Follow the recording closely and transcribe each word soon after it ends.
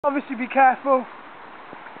Obviously be careful.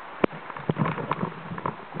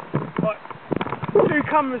 Right. 2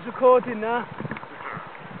 cameras recording now.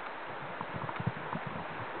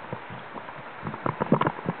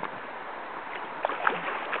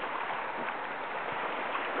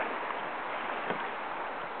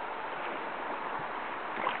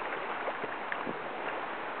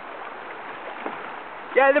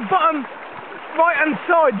 Yeah, the bottom right hand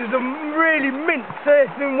side there's a really mint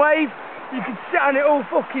surfing wave. You can sit on it all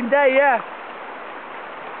fucking day, yeah.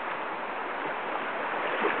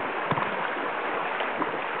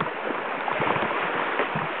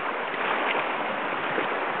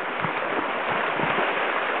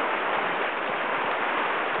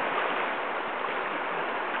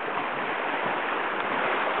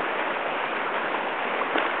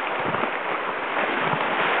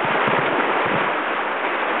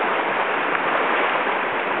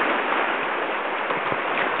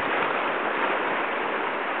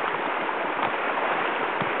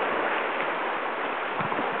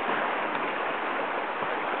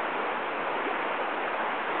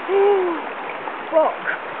 Fuck.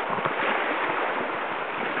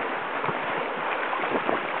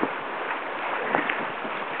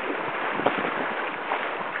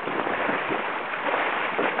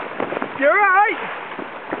 You're right.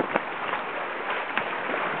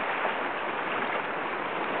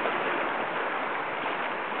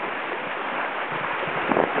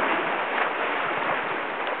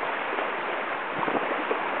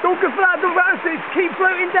 Don't go flat, don't bounce it, keep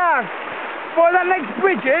floating down. By that next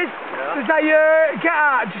bridge is, there's a get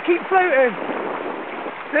out, just keep floating.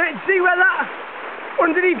 See where that,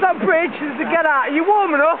 underneath that bridge, there's a get out. Are you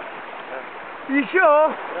warm enough? Yeah. Are you sure?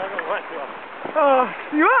 Yeah, I'm not wet, you are. Oh,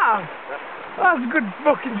 you are? Yeah. That's good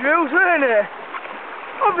fucking drills, weren't it?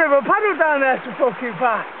 I've never paddled down there so fucking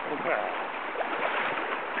fast. Okay.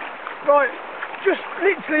 Right, just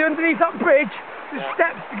literally underneath that bridge, there's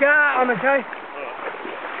steps to get out on, okay?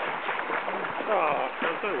 Oh,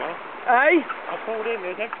 I'll do well. Hey? I pulled in,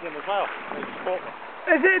 there's everything as well. They just caught me.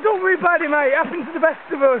 Is it? Don't worry about it, mate. It happens to the best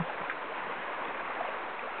of us.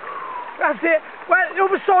 That's it. Well, the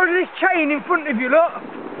other side of this chain in front of you, look.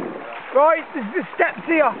 Right, there's the steps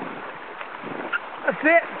here. That's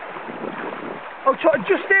it. I'll try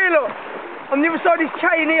just here, look. On the other side of this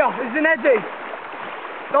chain here, there's an eddy.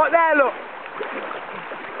 Right there, look.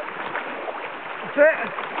 That's it.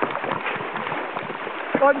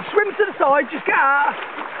 Right, swim to the side, just get out.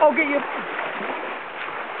 I'll get you.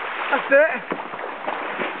 That's it.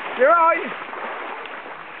 You're right.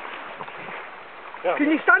 Yeah. Can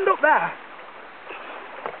you stand up there?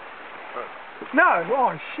 No?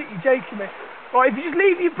 Oh shit, you're joking me. Right, if you just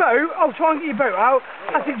leave your boat, I'll try and get your boat out.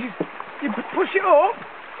 I think you push it up.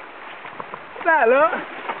 There, look.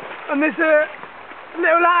 And there's a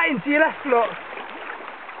little light into your left, look.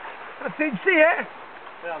 That's it, see it?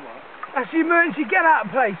 Yeah, I'm right. That's the emergency get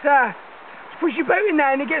out place there. Just push your boat in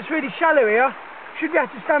there and it gets really shallow here. Should be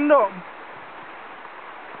able to stand up.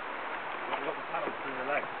 I've got the paddle between your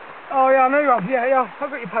legs. Oh yeah, I know you have. Yeah, I've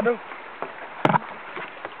got your paddle.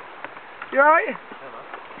 You alright? Yeah, man.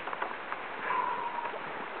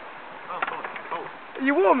 Oh, fine. Cold. Are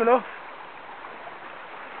you warm enough?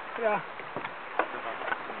 Yeah.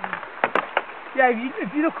 Yeah,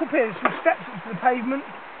 if you look up here, there's some steps up to the pavement.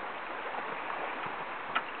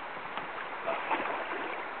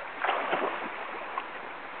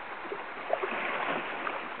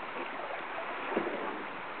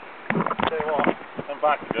 Tell you what, I'm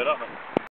back to good, aren't I?